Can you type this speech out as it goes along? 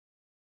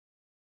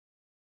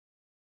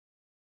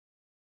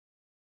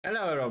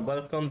Hello everyone,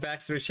 welcome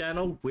back to the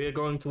channel. We're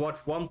going to watch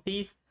One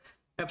Piece,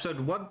 episode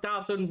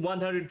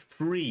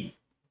 1103.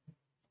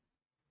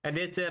 And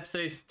this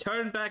episode is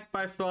Turned Back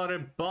by Father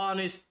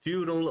Bonnie's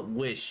Futile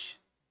Wish.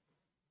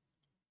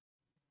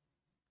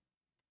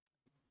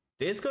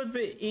 This could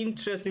be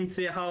interesting to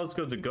see how it's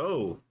going to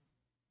go,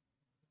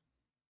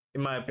 in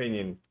my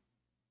opinion.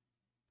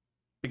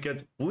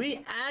 Because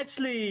we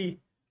actually...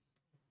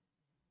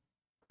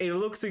 It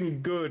looks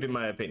good, in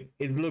my opinion.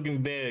 It's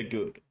looking very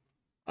good.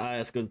 I'm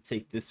just going to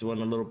take this one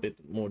a little bit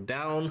more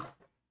down.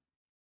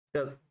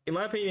 Because in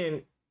my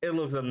opinion, it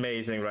looks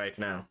amazing right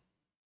now.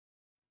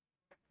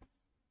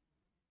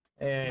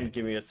 And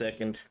give me a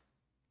second.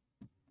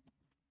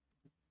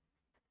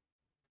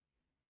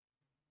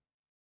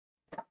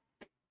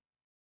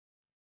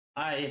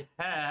 I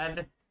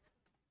had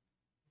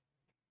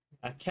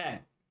a can.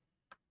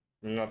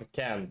 Not a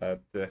can,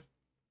 but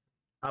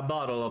a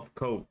bottle of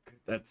Coke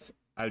that's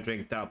I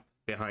drank up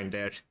behind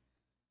there.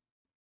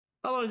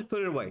 I wanted to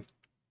put it away.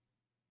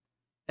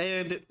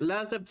 And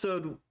last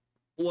episode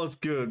was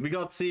good. We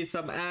got to see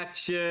some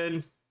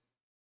action.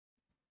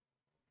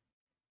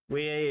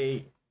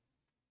 It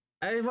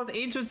was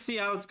interesting to see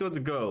how it's going to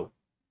go.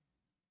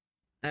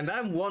 And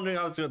I'm wondering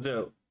how it's going to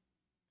do.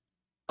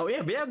 Oh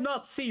yeah, we have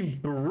not seen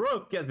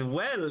Brooke as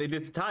well in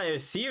this entire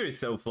series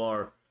so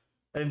far.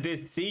 In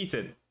this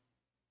season.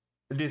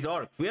 In this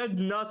arc. We have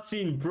not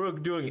seen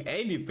Brooke doing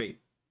anything.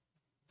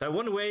 So I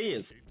wonder where he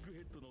is.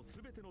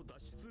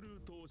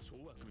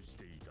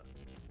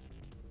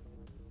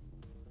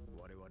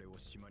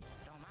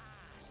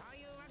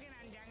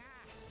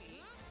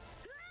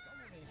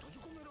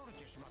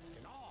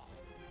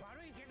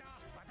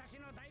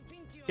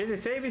 Can you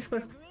save his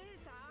question?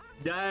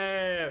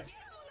 Yeah.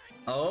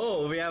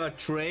 Oh, we have a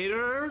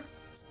traitor?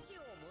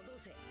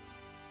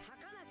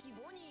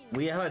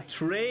 We have a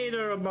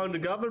traitor among the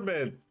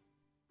government.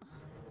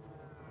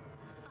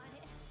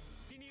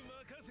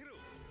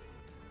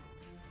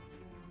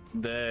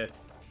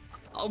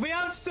 Oh, we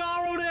have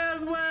Sorrow there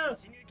as well.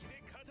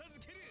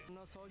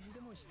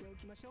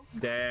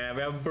 Damn,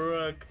 we have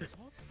Brooke.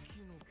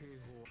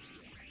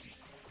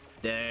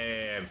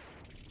 Damn.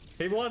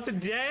 He wants to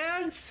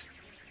dance?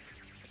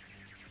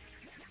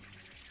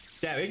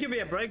 Damn, he could be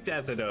a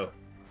breakdancer though.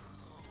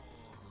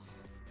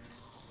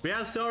 We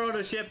have Sorrow on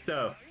the ship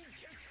though.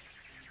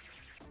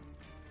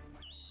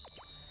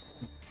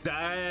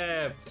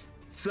 Damn.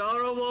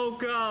 Sorrow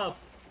woke up.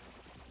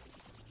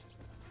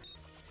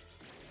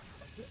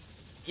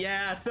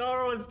 Yeah,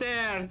 Sorrow is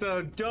there,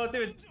 so don't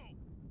do it.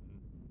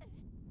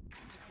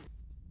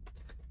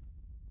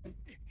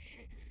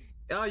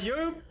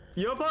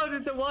 Your part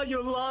is the one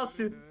you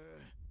lost.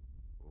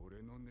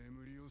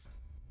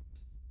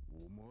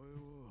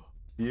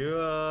 You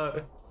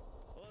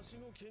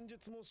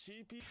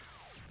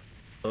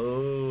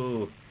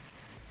Oh.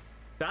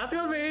 That's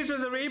gonna be an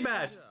interesting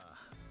rematch.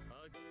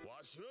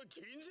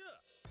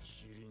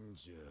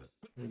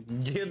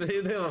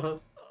 You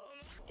know.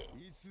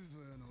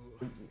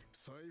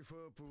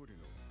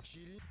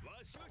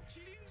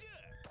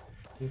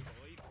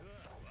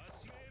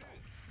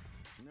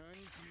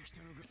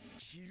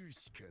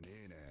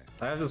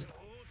 I have to...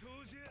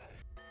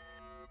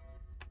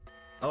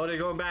 Oh, they're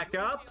going back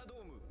up?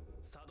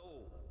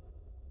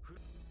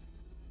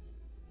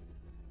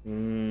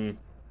 Hmm.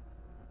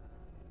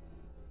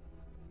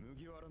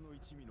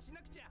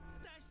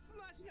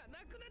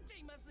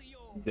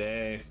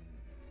 Dang.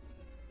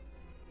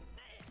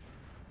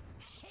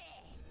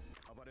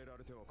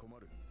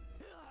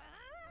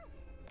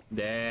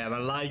 Damn, I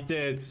liked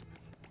it.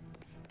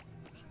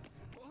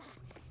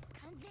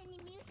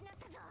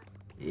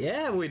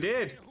 Yeah, we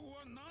did.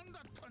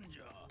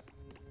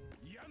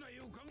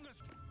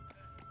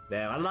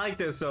 Damn, I like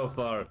this so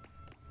far.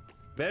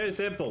 Very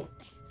simple.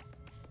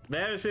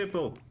 Very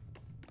simple.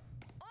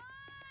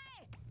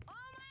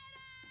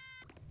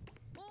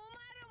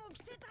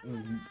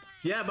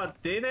 Yeah,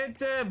 but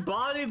didn't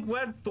Bonnie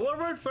went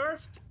forward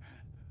first?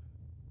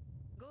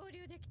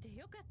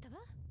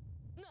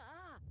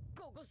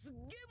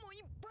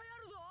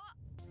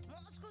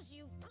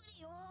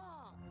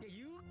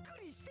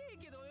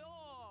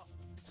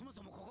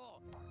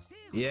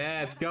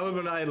 Yeah, it's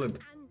Government Island.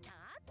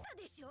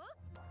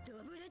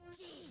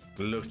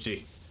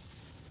 Lucci.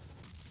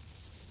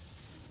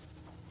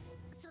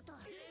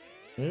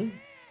 Hmm?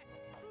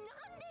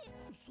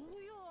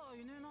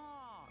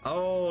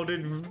 Oh,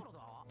 did...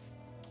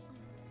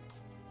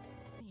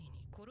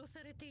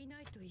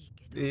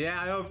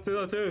 Yeah, I hope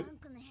so too.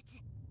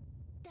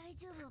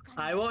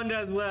 I wonder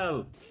as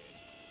well.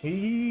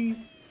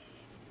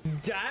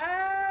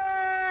 Damn!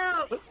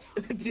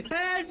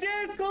 Damn,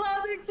 she's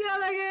closely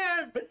killing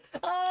him!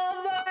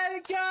 Oh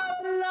my god,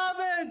 I love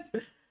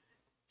it!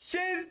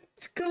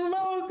 She's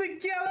closely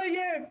killing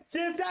him!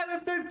 She's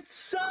having the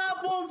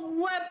Sabo's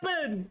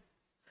weapon!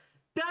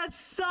 That's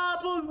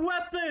Sabo's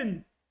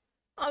weapon!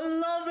 I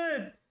love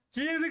it!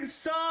 She's using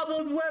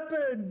Sabo's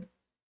weapon!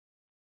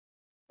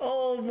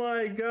 Oh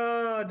my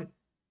god!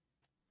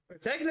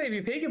 Technically, if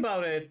you think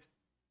about it,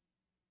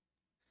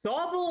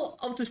 Sabo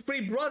of the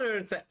three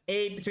brothers,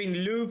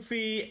 between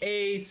Luffy,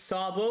 Ace,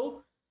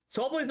 Sabo.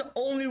 Sabo is the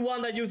only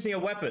one that's using a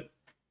weapon.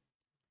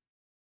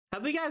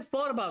 Have you guys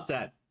thought about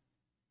that?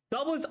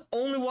 Sabo is the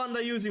only one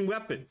that's using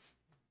weapons.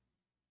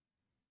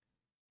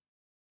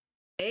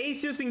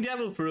 Ace using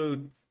Devil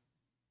Fruit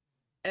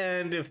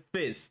and a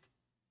fist.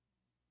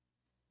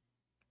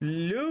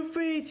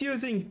 Luffy is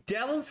using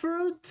Devil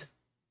Fruit,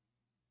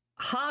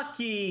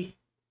 Haki.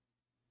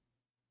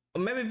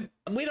 Maybe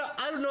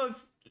I don't know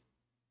if.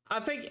 I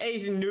think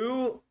Ace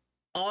knew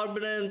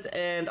Armament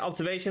and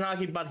Observation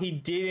Haki, but he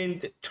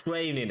didn't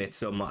train in it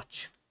so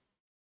much.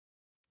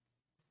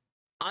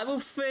 I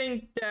would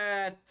think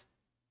that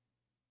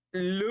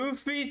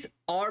Luffy's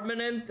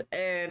Armament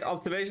and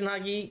Observation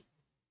Haki,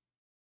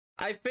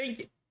 I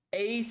think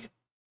Ace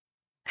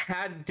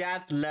had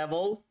that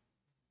level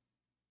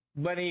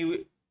when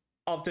he,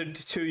 after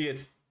 2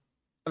 years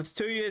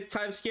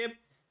time skip,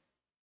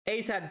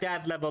 Ace had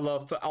that level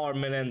of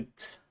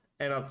Armament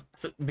and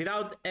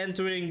without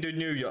entering the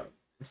New York,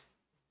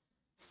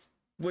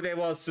 when it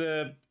was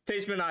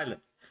Fishman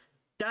Island.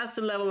 That's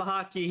the level of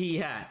Haki he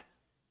had.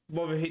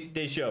 What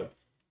they showed.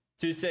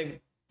 To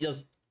say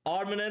just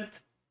Armament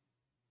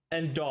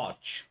and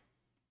dodge.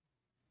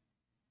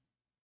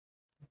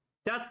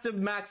 That's the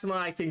maximum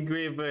I can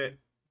give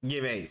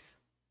Ace.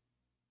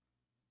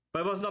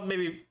 But it was not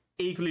maybe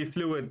equally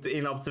fluent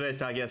in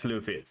observation, I guess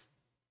Luffy is.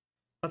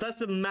 But that's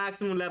the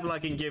maximum level I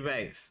can give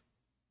Ace.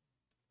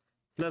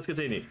 So let's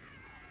continue.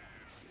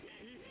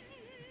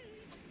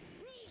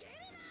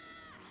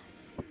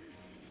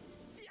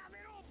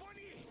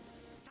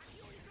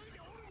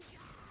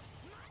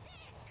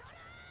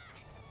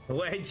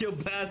 Wait, you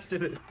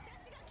bastard!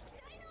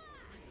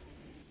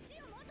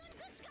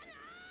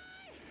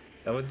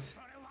 That was...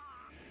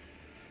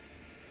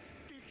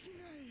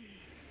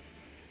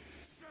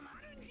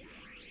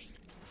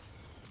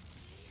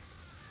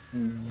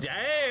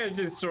 Damn,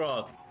 she's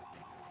strong!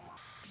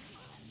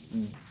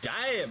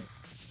 Damn!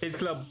 He's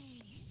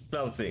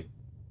clumsy.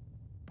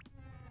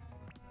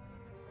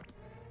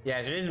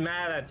 Yeah, she's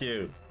mad at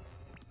you.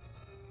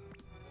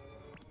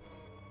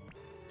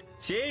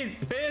 She's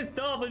pissed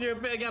off on your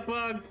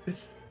Vegapunk!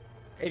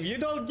 If you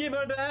don't give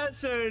her the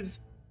answers,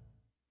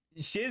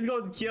 she's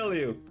going to kill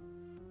you.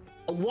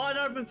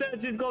 100%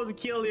 she's going to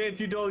kill you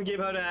if you don't give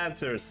her the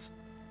answers.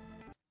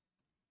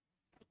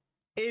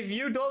 If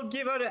you don't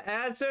give her the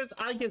answers,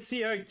 I can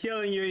see her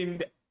killing you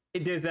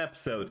in this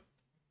episode.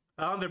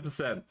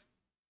 100%.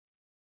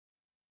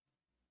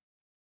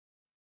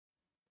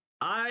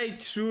 I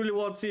truly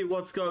want to see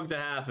what's going to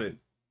happen.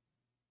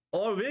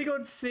 Or we're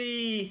going to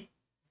see...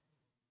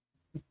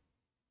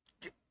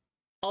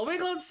 Are we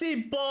going to see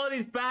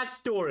Bonnie's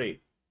backstory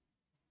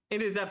in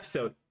this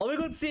episode? Are we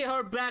going to see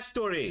her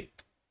backstory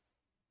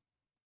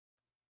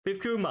with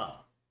Kuma?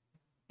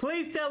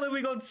 Please tell me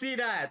we're going to see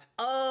that.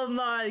 Oh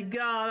my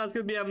god, that's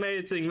going to be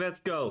amazing. Let's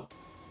go.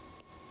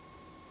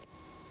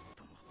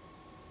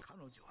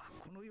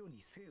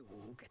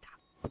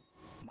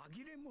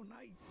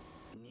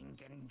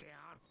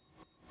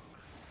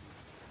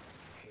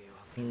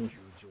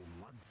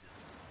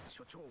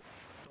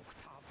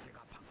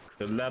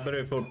 The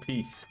Laboratory for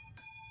Peace.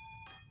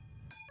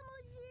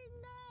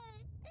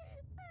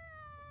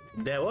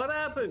 Then what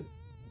happened?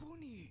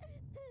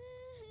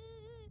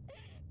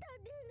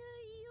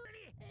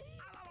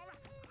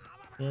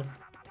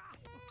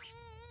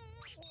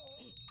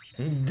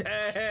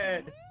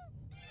 Damn!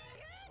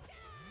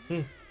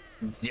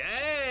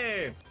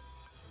 Damn!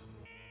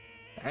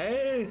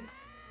 Hey!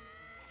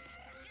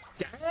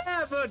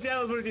 Damn, but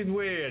Delbert is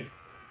weird.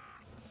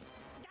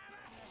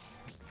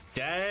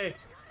 Damn!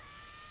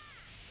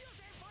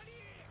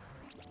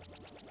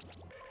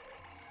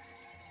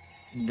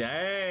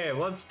 Damn,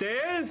 what's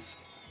this?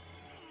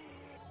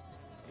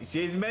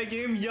 She's making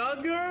him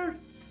younger?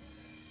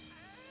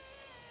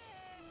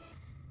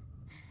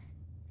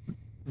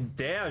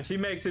 Damn, she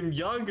makes him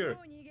younger.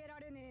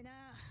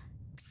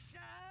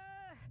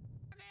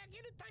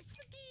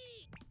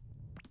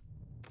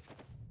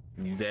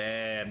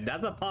 Damn,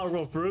 that's a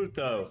powerful fruit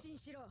though.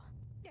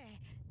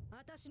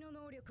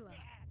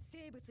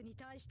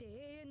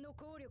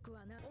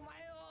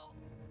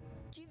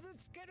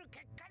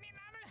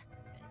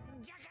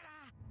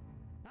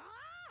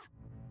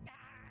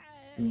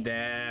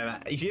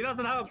 Damn, she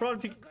doesn't have a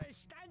problem.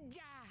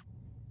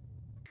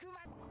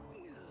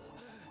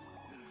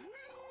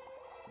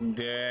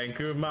 Damn,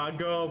 Kuma,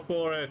 go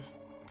for it.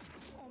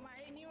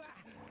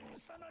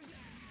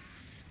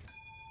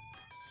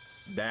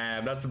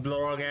 Damn, that's the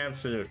wrong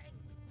answer.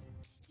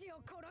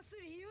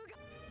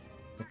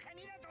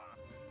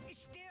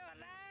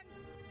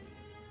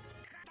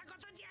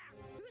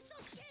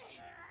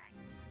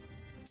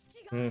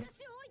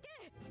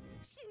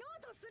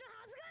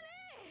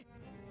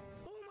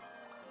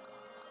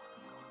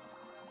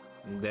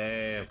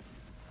 Damn.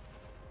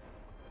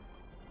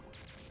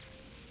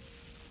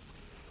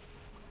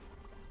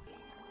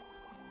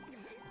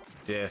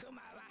 Yeah.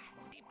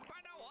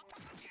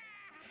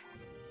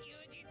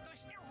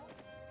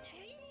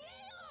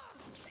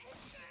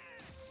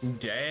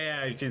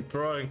 Damn, she's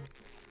throwing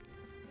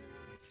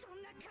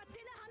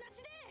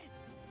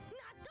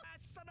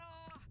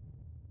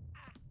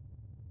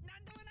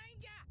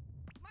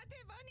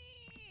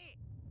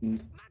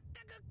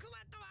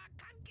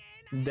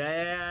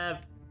Damn.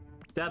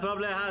 That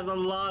probably has a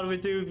lot to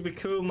do with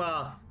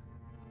Kuma.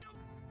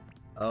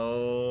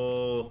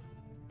 Oh.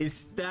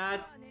 Is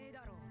that...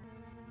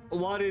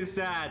 What is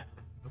that?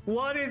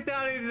 What is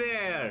that in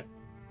there?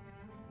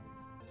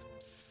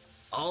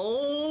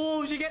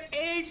 Oh, she get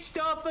 8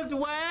 stuff as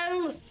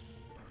well?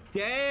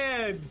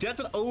 Damn, that's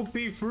an OP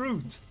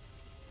fruit.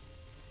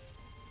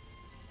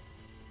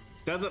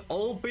 That's an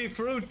OP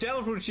fruit,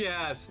 devil fruit she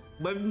has.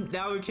 But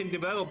now we can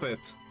develop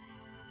it.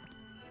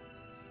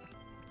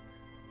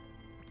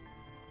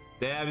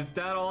 Damn, is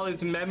that all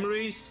its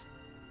memories?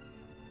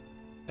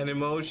 And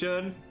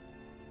emotion?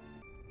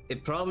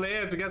 It probably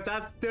is, because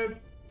that's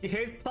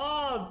his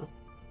palm!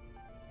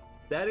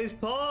 That is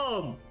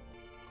palm!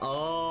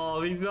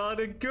 Oh, he's not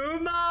a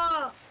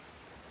Kuma!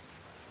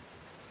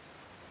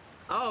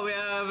 Oh, we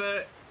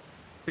have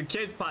the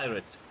kid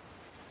pirate.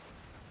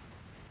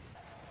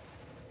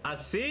 A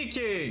Sea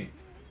King!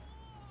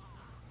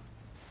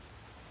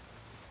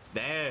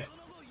 There.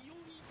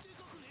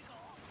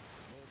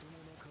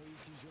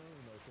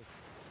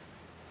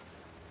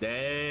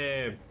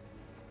 Damn.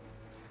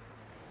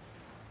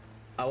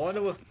 I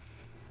wonder what...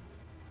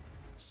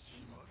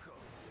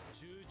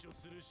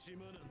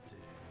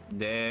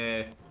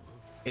 There.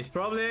 It's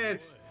probably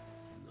it.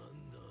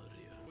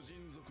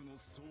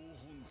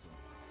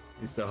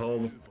 It's the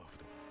home.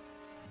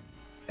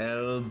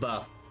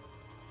 Elba.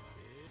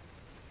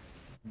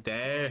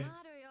 There.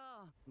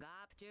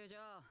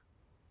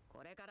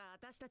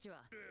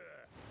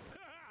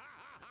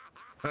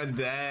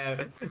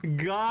 Damn.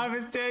 GARP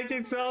is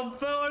taking some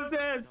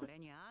forces.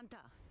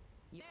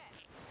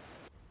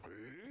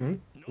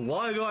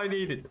 Why do I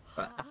need it?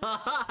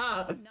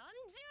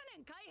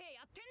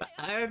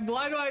 And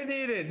why do I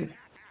need it?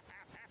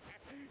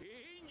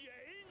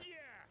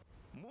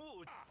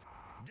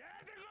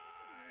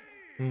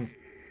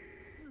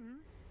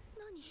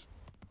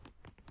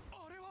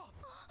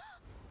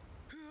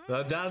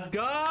 That's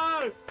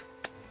good.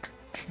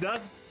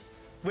 That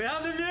we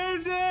have the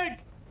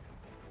music.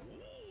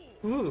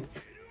 Ooh.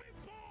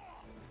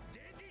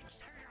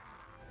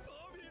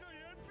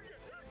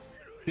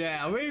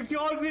 Yeah, we're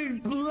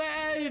going to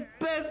play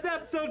best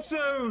episode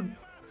soon.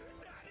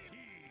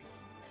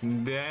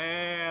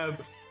 Damn.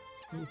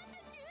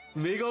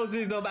 We gonna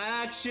see some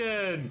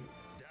action.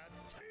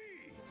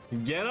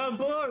 Get on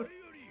board.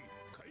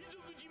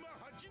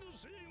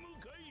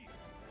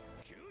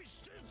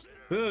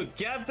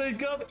 Captain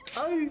come.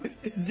 Oh,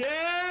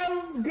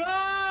 damn,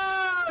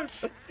 GARP!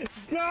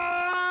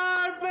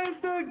 GARP is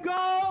the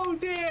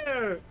gold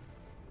here.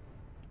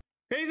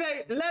 He's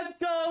like, let's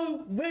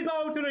go. We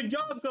go to the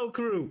Yonko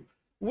crew.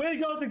 We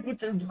go to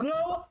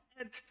go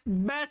and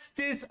mess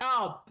this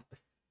up.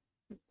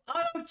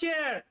 I don't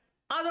care.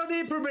 I don't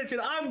need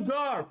permission. I'm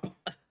GARP.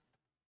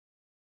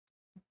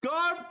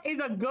 GARP is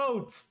a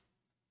goat.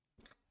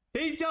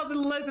 He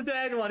doesn't listen to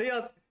anyone. He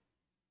goes,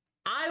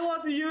 I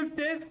want to use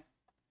this.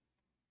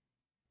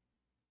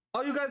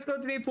 Are you guys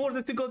going to need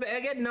forces to go to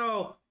again?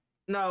 No.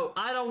 No,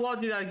 I don't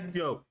want you guys to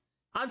go.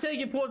 I'm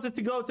taking forces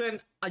to go to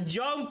a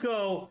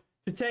Yonko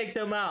to take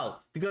them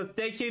out. Because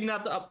they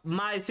kidnapped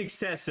my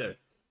successor.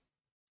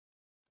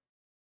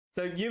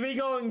 So you be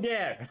going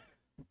there.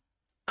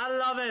 I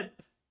love it.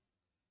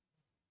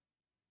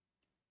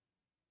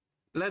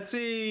 Let's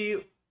see.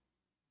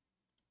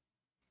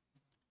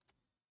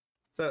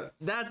 So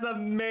that's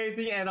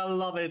amazing and I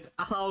love it.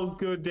 How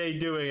good they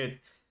doing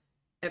it.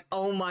 And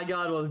oh my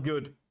god, it was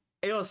good.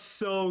 It was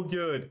so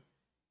good.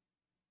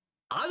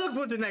 I look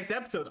for the next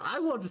episode. I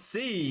want to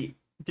see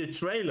the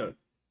trailer.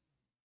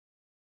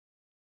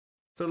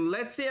 So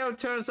let's see how it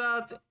turns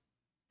out.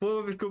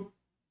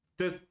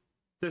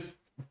 This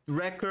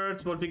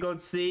records, what we going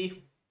to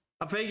see.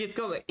 I think it's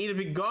going to either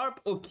be GARP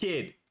or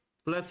Kid.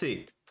 Let's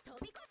see.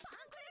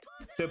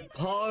 The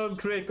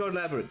Punk Record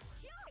Labyrinth.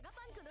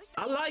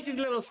 I like these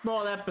little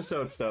small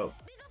episodes though.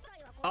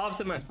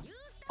 Aftermath.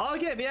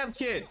 Okay, we have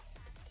Kid.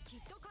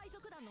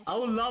 I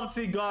would love to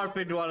see GARP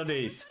in one of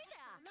these.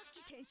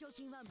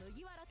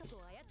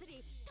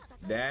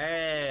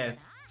 Damn.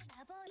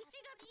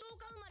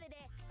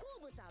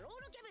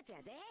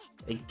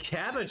 A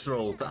cabbage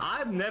roll.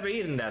 I've never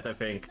eaten that, I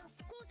think.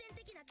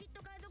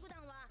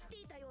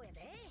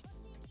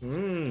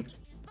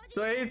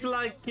 So it's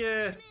like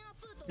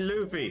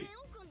Luffy.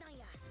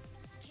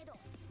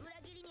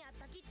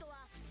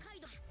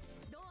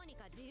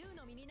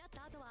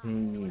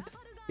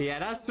 Yeah,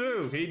 that's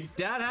true.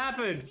 That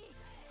happened.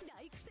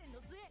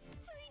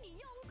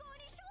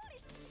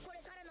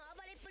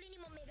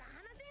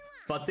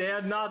 But they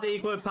are not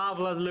equally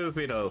powerful as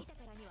Luffy, though,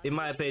 in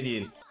my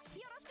opinion.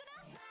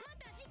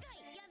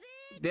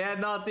 They are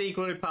not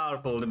equally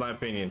powerful, in my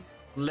opinion.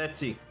 Let's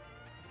see.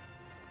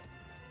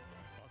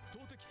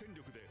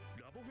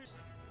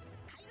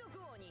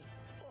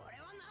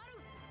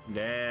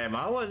 Damn,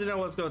 I want to know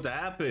what's going to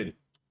happen.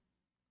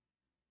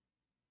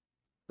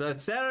 So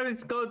Sarah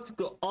is going to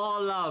go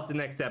all out the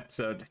next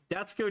episode.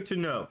 That's good to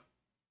know.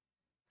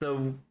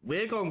 So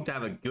we're going to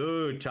have a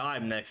good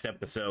time next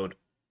episode.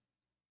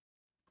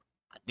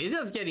 This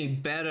is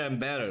getting better and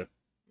better,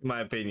 in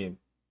my opinion.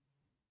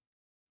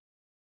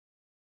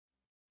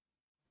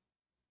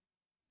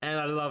 And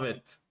I love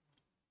it.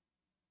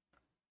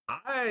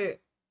 I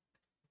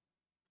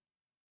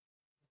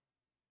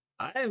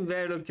am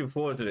very looking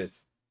forward to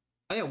this.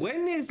 Oh yeah,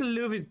 when is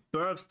Luffy's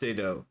birthday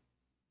though?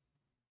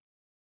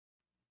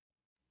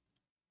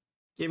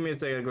 Give me a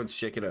second, I'm going to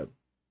check it out.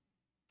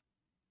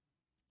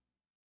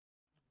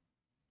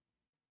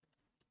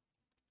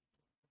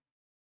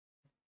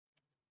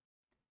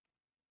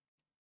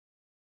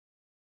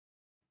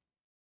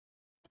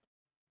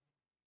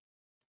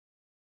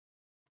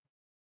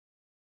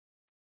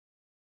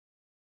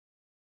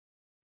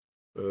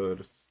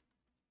 Birth.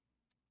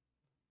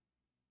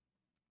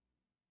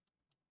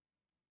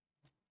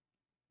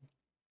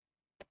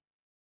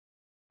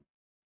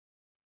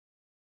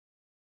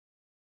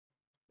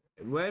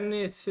 When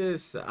is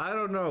his? I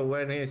don't know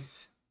when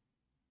is.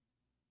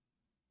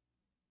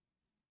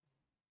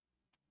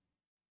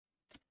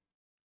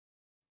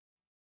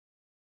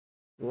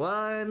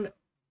 When?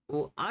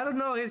 Well, I don't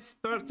know his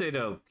birthday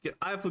though.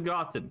 I've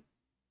forgotten.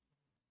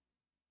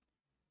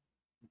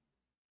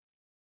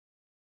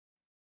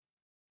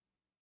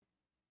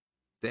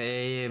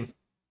 Damn.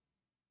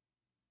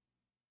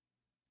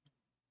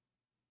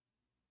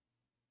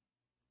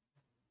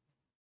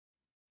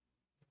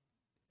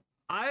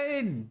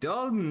 I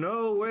don't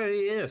know where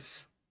he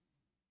is.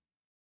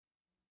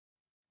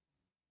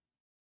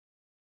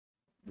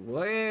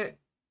 Where?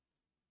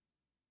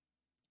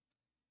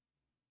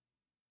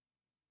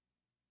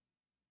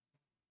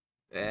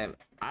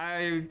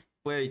 I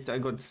wait. I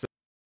got to say.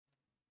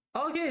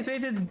 Okay, so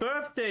it's his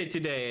birthday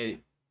today.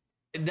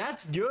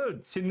 That's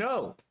good to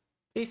know.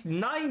 He's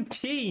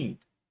 19.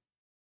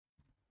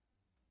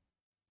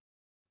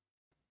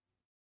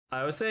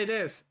 I will say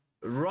this.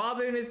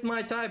 Robin is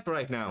my type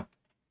right now.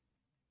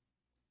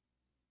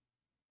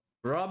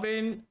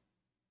 Robin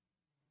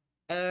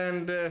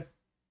and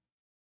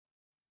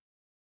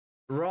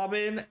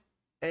Robin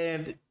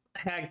and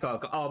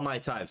Hancock are my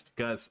types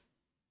because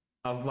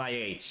of my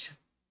age.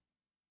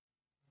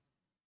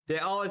 They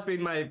always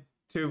been my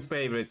two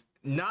favorites.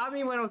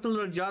 Nami, when I was a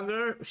little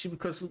younger, she was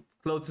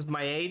closest to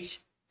my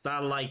age, so I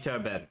liked her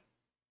better.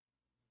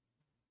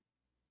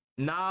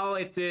 Now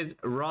it is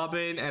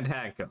Robin and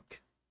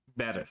Hancock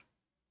better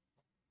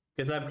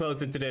because I'm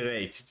closer to their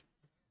age.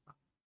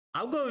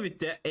 I'm going with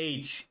the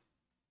age,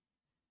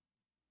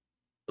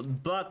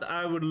 but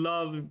I would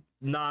love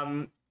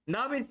Nami.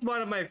 Nami is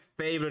one of my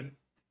favorite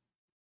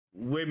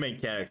women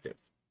characters.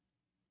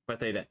 If I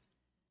say that.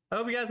 I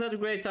hope you guys had a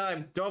great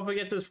time. Don't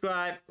forget to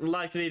subscribe,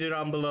 like the video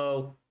down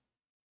below,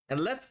 and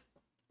let's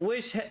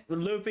wish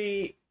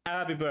Luffy a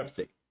happy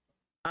birthday.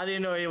 I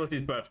didn't know it was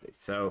his birthday,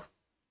 so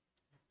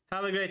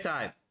have a great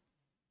time.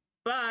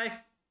 Bye!